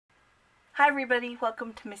Hi everybody,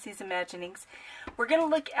 welcome to Missy's Imaginings. We're going to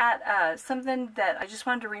look at something that I just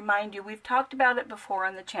wanted to remind you. We've talked about it before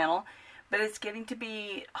on the channel, but it's getting to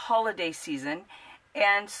be holiday season.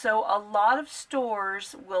 And so a lot of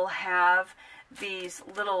stores will have these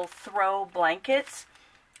little throw blankets.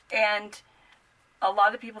 And a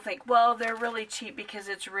lot of people think, well, they're really cheap because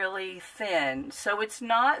it's really thin. So it's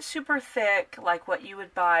not super thick like what you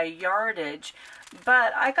would buy yardage.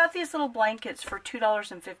 But I got these little blankets for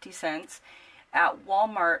 $2.50 at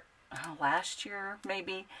Walmart last year,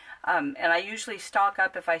 maybe. And I usually stock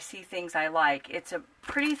up if I see things I like. It's a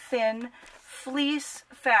pretty thin fleece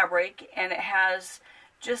fabric, and it has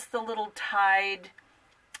just the little tied,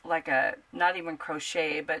 like a, not even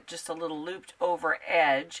crochet, but just a little looped over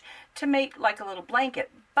edge to make like a little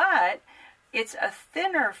blanket. But it's a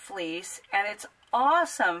thinner fleece, and it's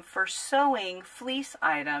awesome for sewing fleece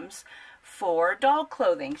items for doll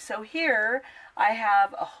clothing. So here I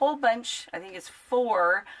have a whole bunch, I think it's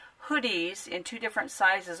 4 hoodies in 2 different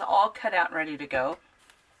sizes, all cut out and ready to go.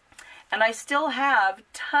 And I still have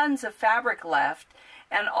tons of fabric left,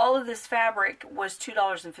 and all of this fabric was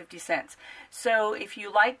 $2.50. So if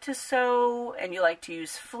you like to sew and you like to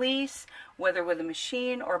use fleece, whether with a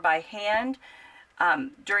machine or by hand,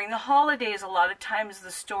 during the holidays, a lot of times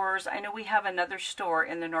the stores, I know we have another store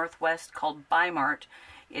in the Northwest called Bi-Mart.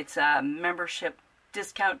 It's a membership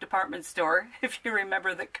discount department store, if you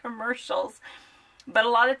remember the commercials. But a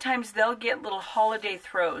lot of times they'll get little holiday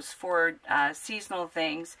throws for seasonal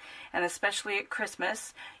things, and especially at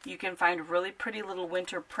Christmas, you can find really pretty little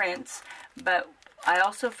winter prints. But I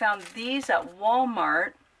also found these at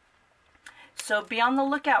Walmart, so be on the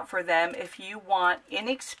lookout for them if you want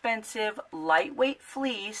inexpensive, lightweight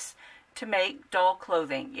fleece to make doll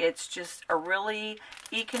clothing. It's just a really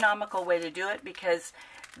economical way to do it, because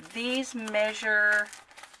these measure,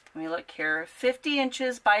 let me look here, 50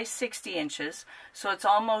 inches by 60 inches. So it's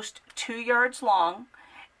almost 2 yards long,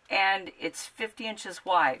 and it's 50 inches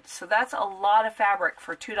wide. So that's a lot of fabric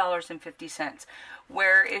for $2.50.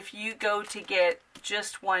 Where if you go to get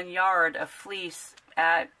just 1 yard of fleece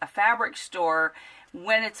at a fabric store,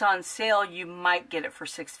 when it's on sale, you might get it for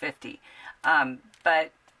 $6.50.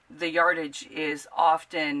 But the yardage is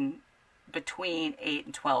often between $8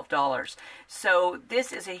 and $12. So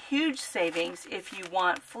this is a huge savings if you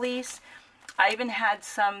want fleece. I even had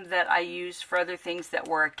some that I used for other things that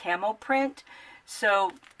were a camo print.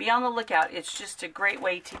 So be on the lookout. It's just a great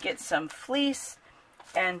way to get some fleece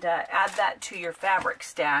and add that to your fabric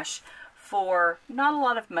stash for not a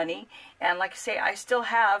lot of money. And like I say, I still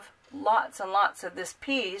have lots and lots of this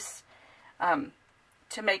piece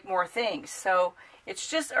to make more things. So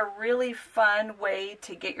it's just a really fun way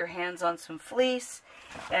to get your hands on some fleece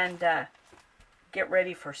and get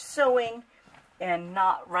ready for sewing and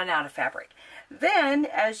not run out of fabric. Then,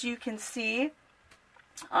 as you can see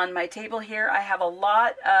on my table here, I have a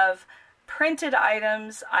lot of printed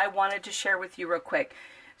items I wanted to share with you real quick.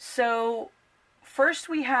 So first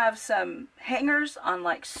we have some hangers on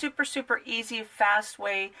like super easy, fast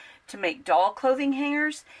way to make doll clothing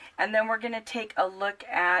hangers. And then we're going to take a look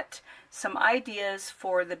at some ideas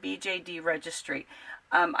for the BJD registry.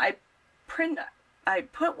 I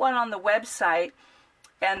put one on the website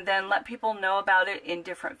and then let people know about it in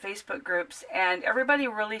different Facebook groups, and everybody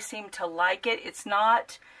really seemed to like it. It's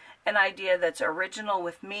not an idea that's original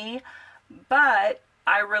with me, but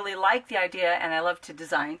I really like the idea and I love to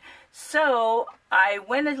design. So I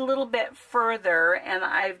went a little bit further and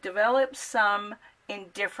I've developed some in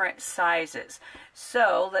different sizes.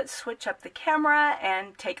 So let's switch up the camera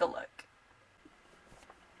and take a look.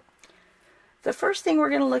 The first thing we're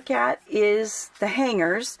going to look at is the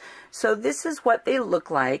hangers. So this is what they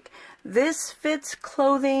look like. This fits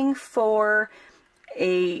clothing for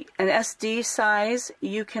an SD size.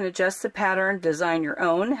 You can adjust the pattern, design your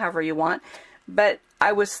own, however you want. But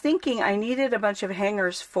I was thinking I needed a bunch of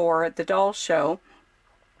hangers for the doll show.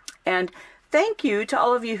 And thank you to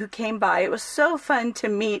all of you who came by. It was so fun to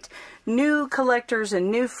meet new collectors and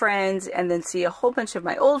new friends, and then see a whole bunch of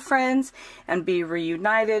my old friends and be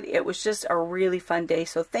reunited. It was just a really fun day.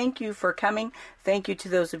 So thank you for coming. Thank you to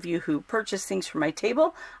those of you who purchased things for my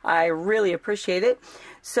table. I really appreciate it.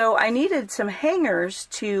 So I needed some hangers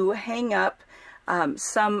to hang up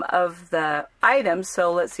some of the items.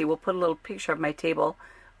 So let's see, we'll put a little picture of my table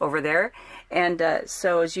over there. And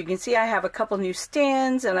so as you can see, I have a couple new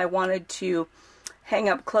stands, and I wanted to hang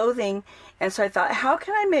up clothing. And so I thought, how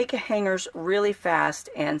can I make hangers really fast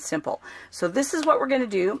and simple? So this is what we're going to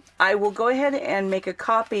do. I will go ahead and make a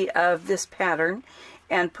copy of this pattern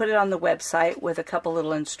and put it on the website with a couple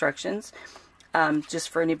little instructions. just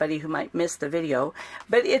for anybody who might miss the video.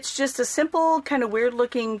 But it's just a simple, kind of weird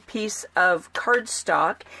looking piece of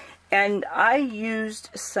cardstock, and I used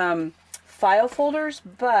some file folders,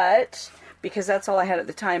 but because that's all I had at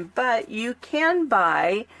the time. But you can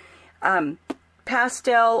buy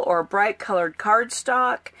pastel or bright colored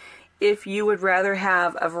cardstock if you would rather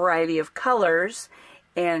have a variety of colors.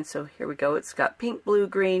 And so here we go. It's got pink, blue,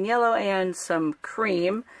 green, yellow, and some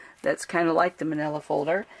cream. That's kind of like the manila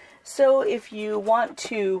folder. So if you want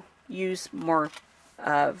to use more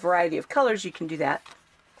variety of colors, you can do that.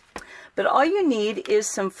 But all you need is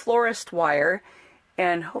some florist wire,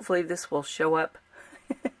 and hopefully this will show up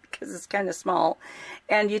because it's kind of small.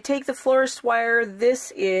 And you take the florist wire.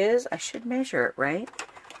 This is, I should measure it, right?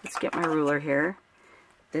 Let's get my ruler here.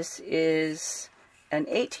 This is an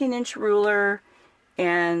 18-inch ruler,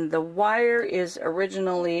 and the wire is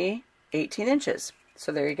originally 18 inches.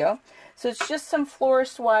 So there you go. So it's just some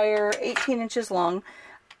florist wire, 18 inches long,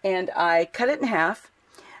 and I cut it in half.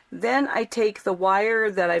 Then I take the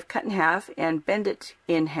wire that I've cut in half and bend it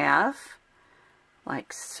in half,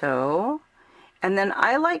 like so. And then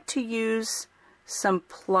I like to use some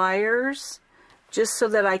pliers just so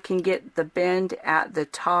that I can get the bend at the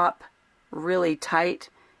top really tight,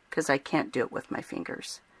 because I can't do it with my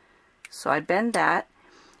fingers. So I bend that,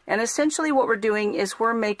 and essentially what we're doing is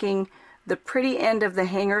we're making the pretty end of the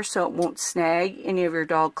hanger so it won't snag any of your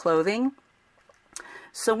doll clothing.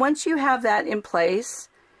 So once you have that in place,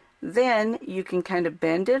 then you can kind of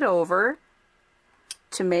bend it over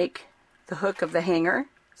to make the hook of the hanger,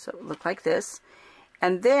 so it will look like this.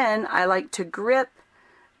 And then I like to grip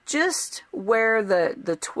just where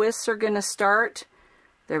the twists are going to start.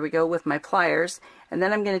 There we go, with my pliers. And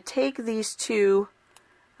then I'm going to take these two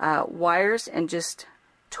wires and just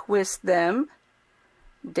twist them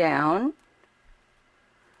down.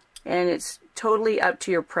 And it's totally up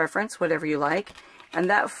to your preference, whatever you like. And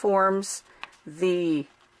that forms the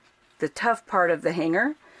tough part of the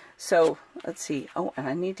hanger. So let's see. Oh, and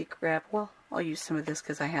I need to grab, well, I'll use some of this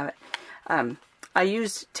because I have it. I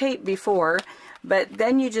used tape before, but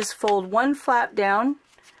then you just fold one flap down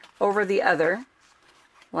over the other,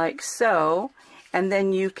 like so, and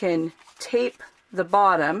then you can tape the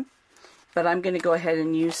bottom, but I'm going to go ahead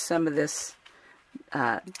and use some of this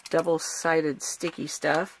double-sided sticky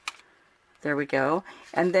stuff. There we go.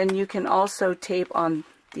 And then you can also tape on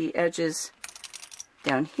the edges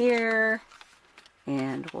down here,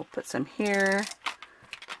 and we'll put some here.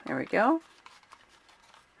 There we go.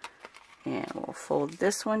 And we'll fold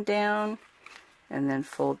this one down, and then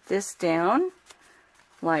fold this down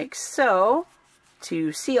like so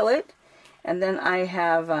to seal it. And then I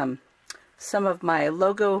have some of my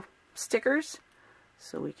logo stickers,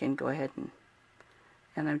 so we can go ahead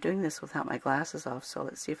and I'm doing this without my glasses off, so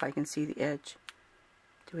let's see if I can see the edge.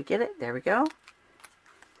 Do we get it? There we go.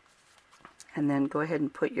 And then go ahead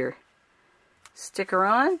and put your sticker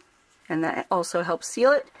on, and that also helps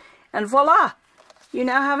seal it. And voila! You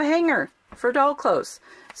now have a hanger for doll clothes.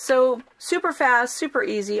 So super fast, super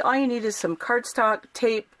easy. All you need is some cardstock,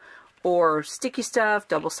 tape, or sticky stuff,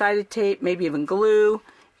 double-sided tape, maybe even glue. You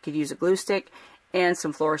could use a glue stick, and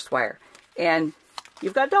some florist wire. And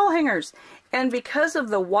you've got doll hangers. And because of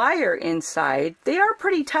the wire inside, they are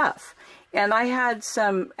pretty tough. And I had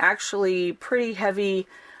some actually pretty heavy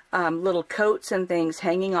little coats and things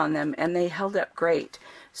hanging on them, and they held up great.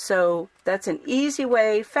 So that's an easy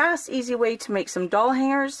way, fast, easy way to make some doll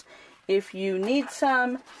hangers if you need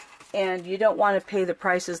some and you don't want to pay the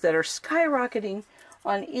prices that are skyrocketing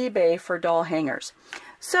on eBay for doll hangers.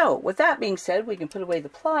 So with that being said, we can put away the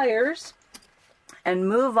pliers and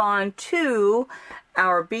move on to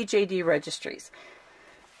our BJD registries.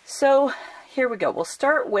 So here we go. We'll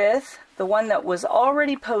start with the one that was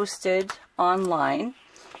already posted online.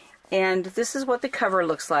 And this is what the cover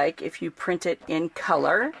looks like if you print it in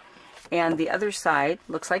color. And the other side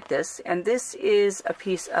looks like this. And this is a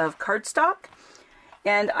piece of cardstock.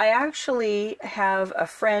 And I actually have a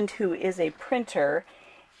friend who is a printer,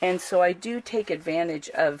 and so I do take advantage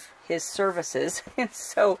of his services. And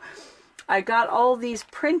so I got all these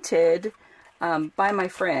printed by my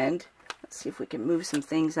friend. Let's see if we can move some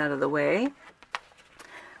things out of the way.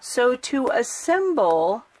 So to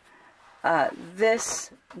assemble this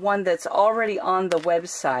one that's already on the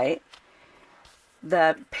website,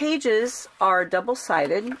 the pages are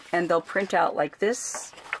double-sided, and they'll print out like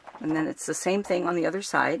this, and then it's the same thing on the other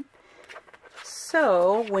side.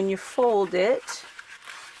 So when you fold it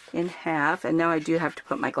in half, and now I do have to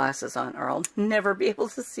put my glasses on or I'll never be able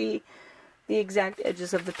to see the exact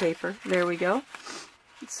edges of the paper. There we go.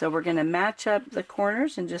 So we're going to match up the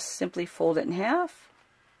corners and just simply fold it in half,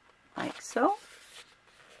 like so.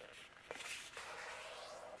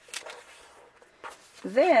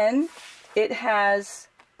 then it has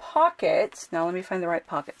pockets. Now let me find the right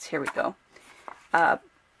pockets. Here we go. A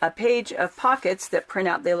page of pockets that print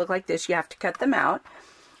out. They look like this. You have to cut them out.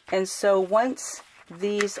 And so once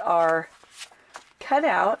these are cut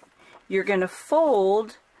out, you're going to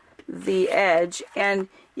fold the edge, and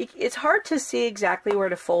it's hard to see exactly where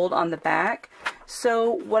to fold on the back. So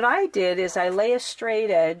what I did is I lay a straight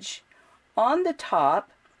edge on the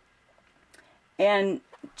top and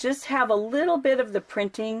just have a little bit of the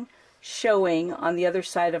printing showing on the other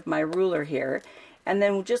side of my ruler here. And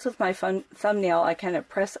then just with my thumbnail, I kind of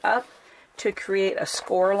press up to create a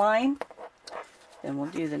score line. Then we'll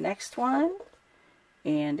do the next one.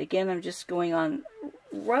 And again, I'm just going on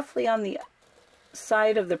roughly on the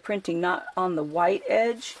side of the printing, not on the white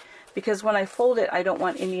edge, because when I fold it, I don't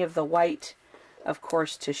want any of the white, of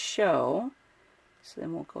course, to show. So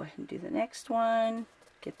then we'll go ahead and do the next one,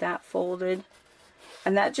 get that folded.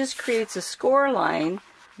 And that just creates a score line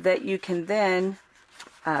that you can then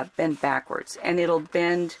bend backwards, and it'll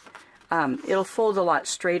bend, it'll fold a lot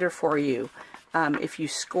straighter for you if you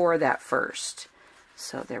score that first.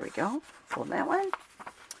 So there we go, fold that one.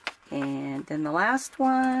 And then the last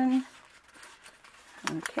one.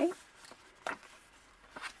 Okay.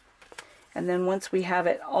 And then once we have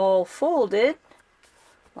it all folded,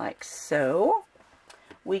 like so,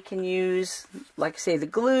 we can use, like say, the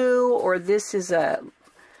glue, or this is a,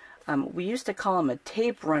 we used to call them a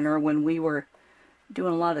tape runner when we were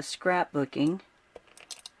doing a lot of scrapbooking.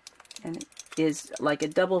 And it is like a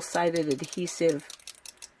double-sided adhesive,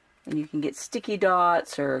 and you can get sticky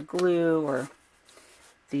dots or glue or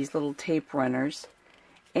these little tape runners.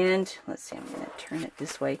 And let's see, I'm going to turn it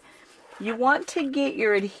this way. You want to get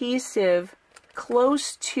your adhesive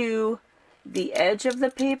close to the edge of the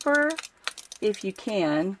paper if you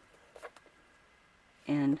can.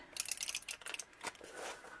 And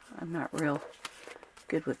I'm not real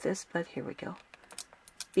good with this, but here we go.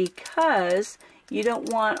 Because you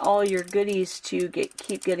don't want all your goodies to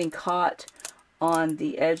keep getting caught on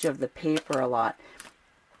the edge of the paper a lot.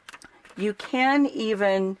 You can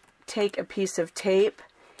even take a piece of tape,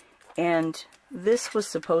 and this was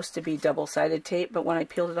supposed to be double-sided tape, but when I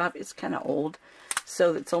peeled it off, it's kind of old,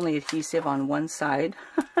 so it's only adhesive on one side.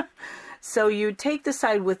 So you take the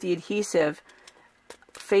side with the adhesive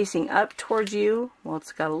facing up towards you, well,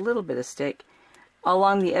 it's got a little bit of stick,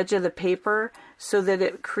 along the edge of the paper, so that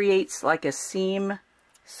it creates like a seam,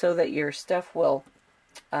 so that your stuff will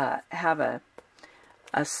have a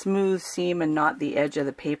smooth seam and not the edge of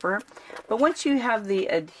the paper. But once you have the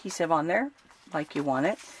adhesive on there, like you want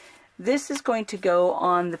it, this is going to go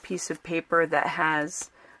on the piece of paper that has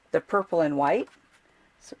the purple and white.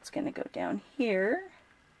 So it's going to go down here.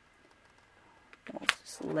 We'll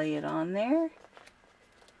just lay it on there.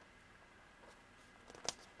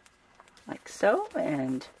 Like so,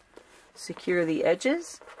 and secure the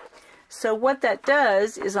edges. So what that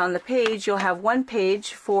does is on the page, you'll have one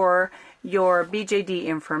page for your BJD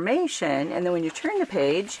information, and then when you turn the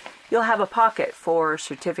page, you'll have a pocket for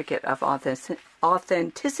certificate of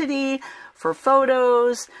authenticity, for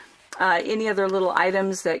photos, any other little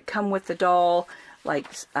items that come with the doll, like,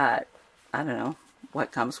 I don't know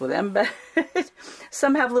what comes with them, but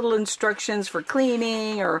some have little instructions for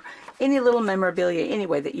cleaning, or any little memorabilia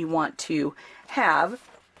anyway that you want to have.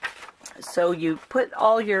 So you put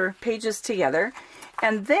all your pages together,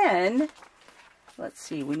 and then let's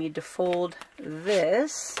see, we need to fold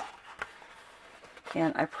this,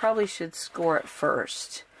 and I probably should score it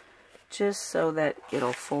first just so that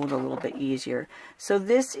it'll fold a little bit easier. So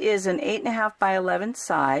this is an 8.5 by 11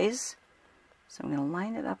 size, so I'm going to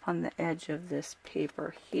line it up on the edge of this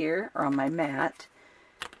paper here, or on my mat.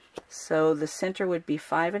 So the center would be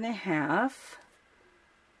 5.5.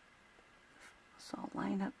 So I'll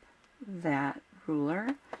line up that ruler.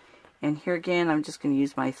 And here again, I'm just going to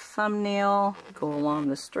use my thumbnail, go along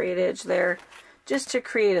the straight edge there, just to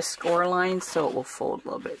create a score line so it will fold a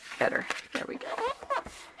little bit better. There we go.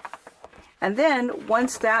 And then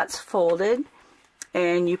once that's folded,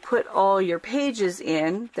 and you put all your pages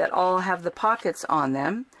in that all have the pockets on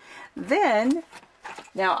them, then,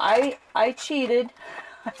 now I cheated.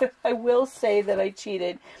 I will say that I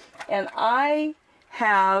cheated, and I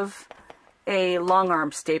have a long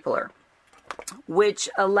arm stapler, which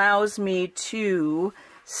allows me to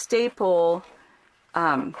staple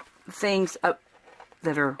things up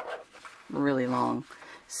that are really long.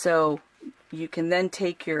 So you can then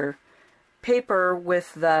take your paper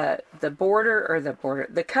with the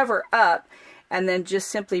cover up, and then just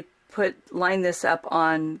simply line this up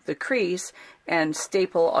on the crease and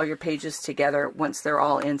staple all your pages together once they're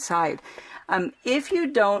all inside. If you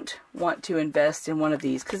don't want to invest in one of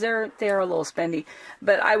these, because they're a little spendy,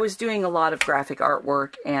 but I was doing a lot of graphic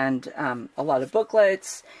artwork and a lot of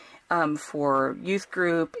booklets for youth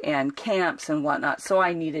group and camps and whatnot, so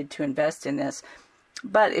I needed to invest in this.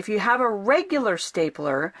 But if you have a regular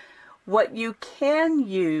stapler, what you can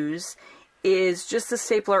use is just the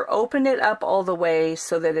stapler, open it up all the way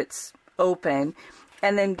so that it's open,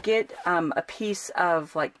 and then get a piece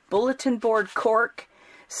of like bulletin board cork,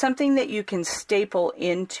 something that you can staple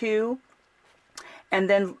into, and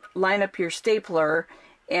then line up your stapler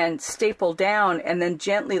and staple down, and then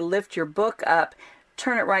gently lift your book up,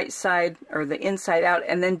 turn it right side or the inside out,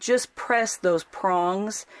 and then just press those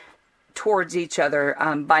prongs towards each other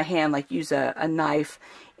by hand, like use a knife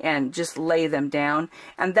and just lay them down.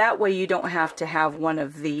 And that way you don't have to have one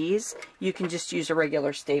of these. You can just use a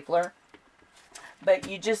regular stapler. But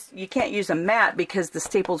you can't use a mat because the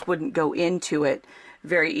staples wouldn't go into it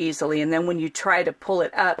very easily. And then when you try to pull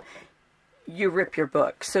it up, you rip your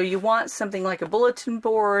book. So you want something like a bulletin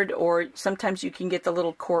board, or sometimes you can get the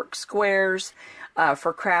little cork squares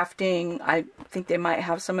for crafting. I think they might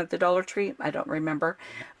have some at the Dollar Tree. I don't remember.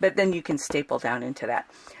 But then you can staple down into that.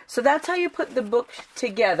 So that's how you put the book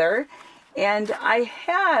together. And I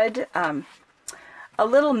had a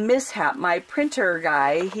little mishap. My printer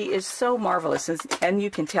guy, he is so marvelous, and you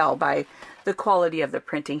can tell by the quality of the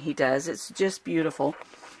printing he does. It's just beautiful.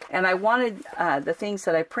 And I wanted the things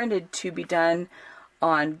that I printed to be done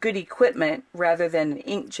on good equipment rather than an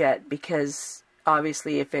inkjet, because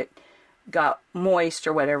obviously if it got moist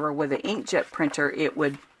or whatever with an inkjet printer, it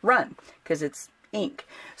would run because it's ink.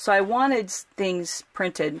 So I wanted things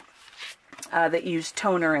printed that use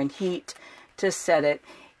toner and heat to set it.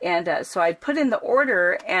 And so I put in the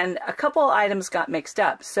order, and a couple items got mixed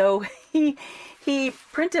up. So he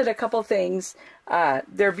printed a couple things.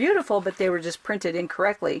 They're beautiful, but they were just printed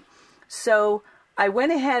incorrectly. So I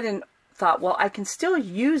went ahead and thought, well, I can still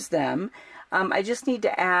use them. I just need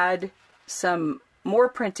to add some more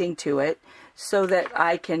printing to it so that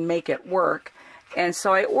I can make it work. And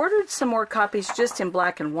so I ordered some more copies just in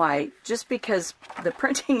black and white, just because the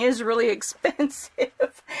printing is really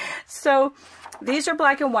expensive. So these are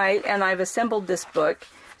black and white, and I've assembled this book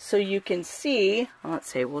so you can see. Let's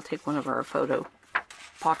see, we'll take one of our photo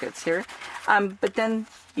pockets here. But then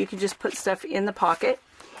you can just put stuff in the pocket.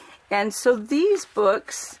 And so these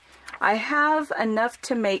books, I have enough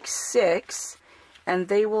to make 6, and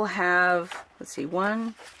they will have, let's see,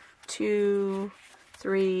 1, 2,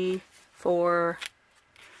 3, 4,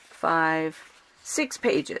 5, 6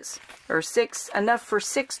 pages, or enough for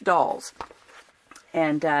 6 dolls.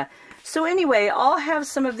 And so anyway, I'll have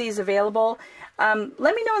some of these available.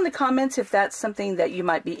 Let me know in the comments if that's something that you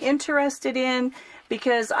might be interested in,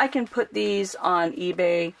 because I can put these on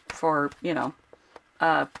eBay for, you know,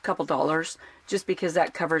 a couple dollars, just because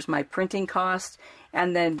that covers my printing cost,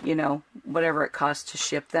 and then, you know, whatever it costs to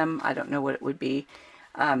ship them, I don't know what it would be.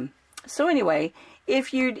 So anyway,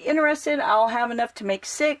 if you're interested, I'll have enough to make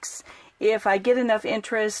 6. If I get enough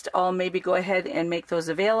interest, I'll maybe go ahead and make those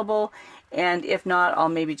available. And if not, I'll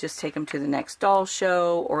maybe just take them to the next doll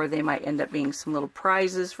show, or they might end up being some little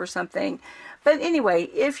prizes for something. But anyway,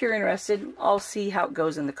 if you're interested, I'll see how it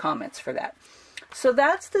goes in the comments for that. So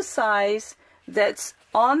that's the size that's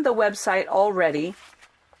on the website already.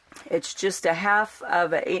 It's just a half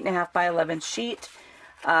of an 8.5 by 11 sheet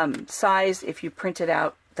size. If you print it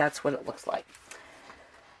out, that's what it looks like.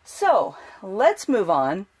 So let's move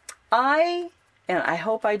on. And I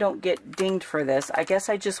hope I don't get dinged for this. I guess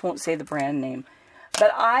I just won't say the brand name.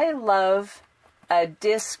 But I love a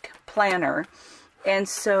disc planner. And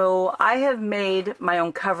so I have made my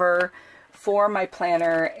own cover for my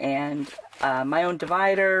planner, and my own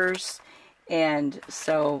dividers. And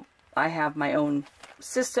so I have my own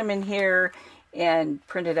system in here and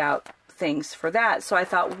printed out things for that. So I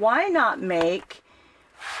thought, why not make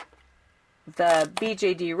the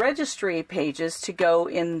BJD registry pages to go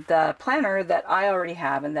in the planner that I already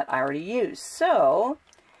have and that I already use. So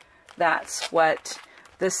that's what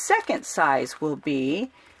the second size will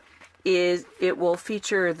be. Is it will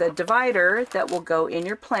feature the divider that will go in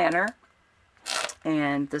your planner,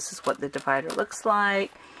 and this is what the divider looks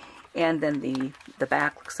like, and then the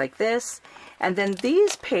back looks like this, and then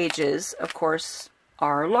these pages, of course,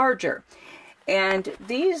 are larger, and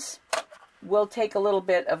these will take a little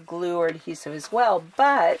bit of glue or adhesive as well,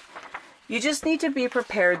 but you just need to be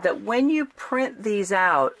prepared that when you print these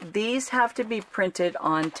out, these have to be printed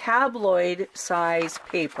on tabloid size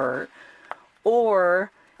paper or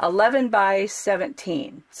 11 by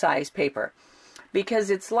 17 size paper, because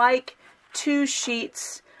it's like 2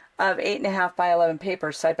 sheets of 8.5 by 11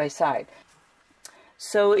 paper side by side.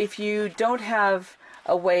 So if you don't have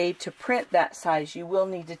a way to print that size, you will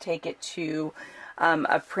need to take it to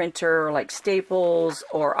a printer like Staples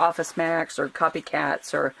or Office Max or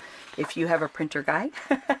Copycats, or if you have a printer guy,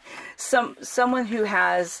 someone who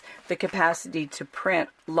has the capacity to print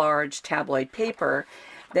large tabloid paper.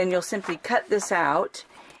 Then you'll simply cut this out,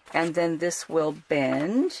 and then this will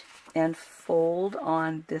bend and fold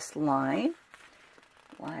on this line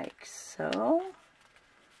like so.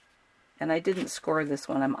 And I didn't score this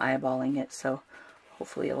one, I'm eyeballing it, so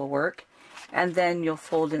hopefully it'll work. And then you'll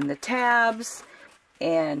fold in the tabs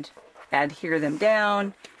and adhere them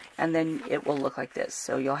down, and then it will look like this.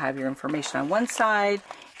 So you'll have your information on one side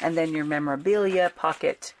and then your memorabilia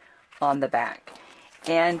pocket on the back.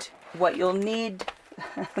 And what you'll need,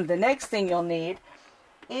 the next thing you'll need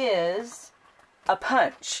is a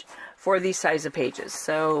punch for these size of pages.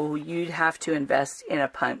 So you'd have to invest in a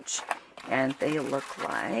punch, and they look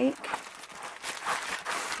like,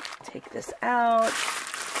 take this out.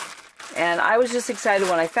 And I was just excited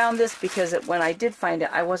when I found this, because when I did find it,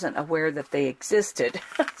 I wasn't aware that they existed.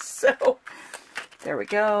 So there we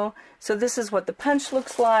go. So this is what the punch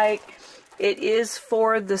looks like. It is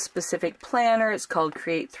for the specific planner. It's called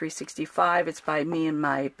Create 365. It's by me and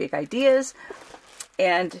my big ideas.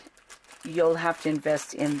 And you'll have to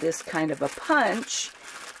invest in this kind of a punch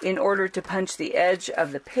in order to punch the edge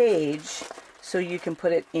of the page so you can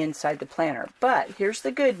put it inside the planner. But here's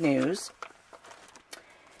the good news.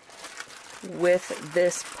 With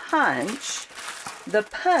this punch, the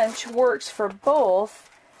punch works for both,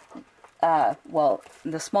 well,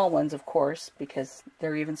 the small ones, of course, because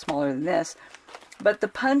they're even smaller than this, but the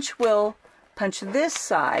punch will punch this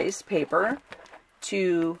size paper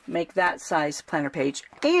to make that size planner page,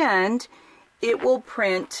 and it will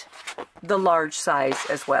print the large size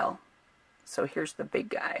as well. So here's the big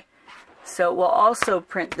guy. So it will also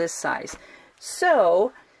print this size.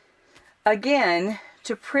 So again,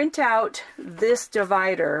 to print out this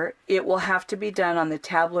divider, it will have to be done on the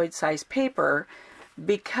tabloid size paper,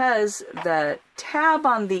 because the tab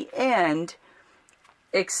on the end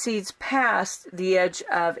exceeds past the edge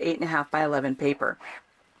of 8.5 by 11 paper.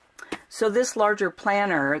 So this larger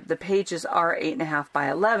planner, the pages are 8.5 by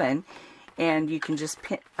 11, and you can just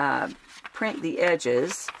print the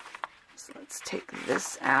edges. So let's take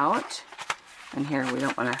this out, and here we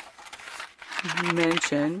don't want to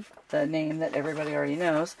mention the name that everybody already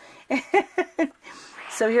knows.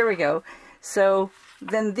 So here we go. So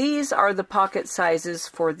then these are the pocket sizes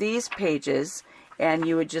for these pages, and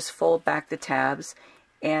you would just fold back the tabs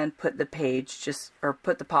and put the page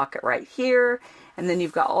put the pocket right here, and then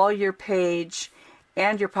you've got all your page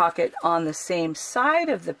and your pocket on the same side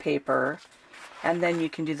of the paper, and then you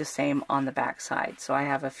can do the same on the back side. So I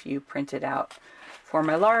have a few printed out for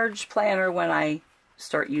my large planner when I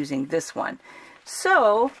start using this one.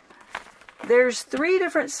 So there's 3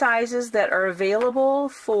 different sizes that are available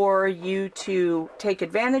for you to take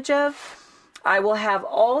advantage of. I will have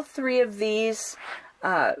all 3 of these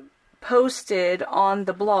posted on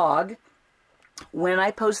the blog when I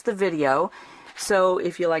post the video. So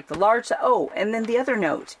if you like the large, oh, and then the other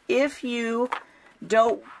note, if you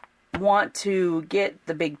don't want to get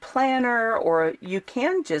the big planner, or you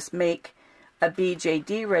can just make a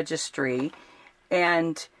BJD registry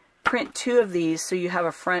and print 2 of these so you have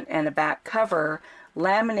a front and a back cover,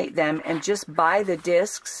 laminate them, and just buy the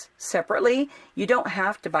discs separately. You don't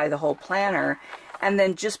have to buy the whole planner, and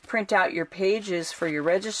then just print out your pages for your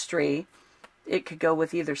registry. It could go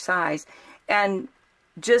with either size, and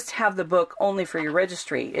just have the book only for your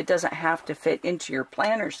registry. It doesn't have to fit into your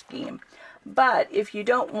planner scheme. But if you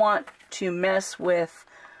don't want to mess with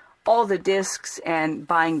all the discs and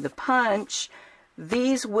buying the punch,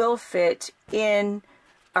 these will fit in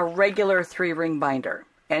a regular 3-ring binder,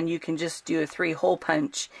 and you can just do a 3-hole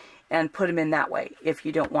punch and put them in that way if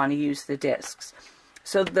you don't want to use the discs.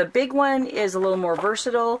 So the big one is a little more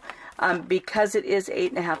versatile because it is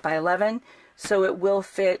 8.5 by 11, so it will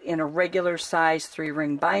fit in a regular size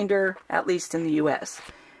 3-ring binder, at least in the US.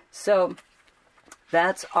 So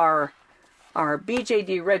that's our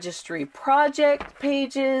BJD registry project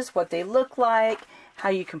pages, what they look like, how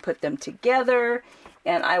you can put them together,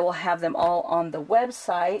 and I will have them all on the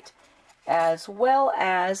website, as well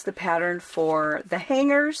as the pattern for the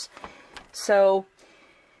hangers. So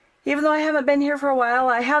even though I haven't been here for a while,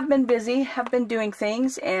 I have been busy, have been doing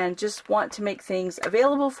things, and just want to make things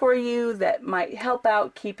available for you that might help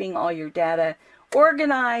out keeping all your data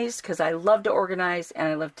organized, because I love to organize and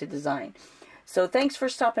I love to design. So thanks for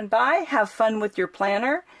stopping by. Have fun with your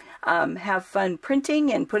planner. Have fun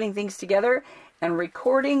printing and putting things together and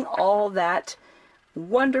recording all that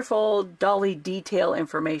wonderful dolly detail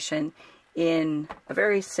information in a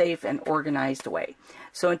very safe and organized way.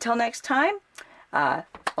 So until next time,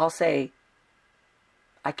 I'll say,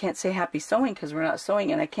 I can't say happy sewing because we're not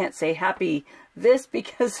sewing, and I can't say happy this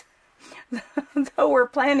because though we're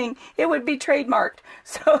planning, it would be trademarked.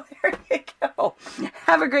 So there you go.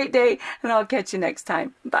 Have a great day, and I'll catch you next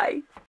time. Bye.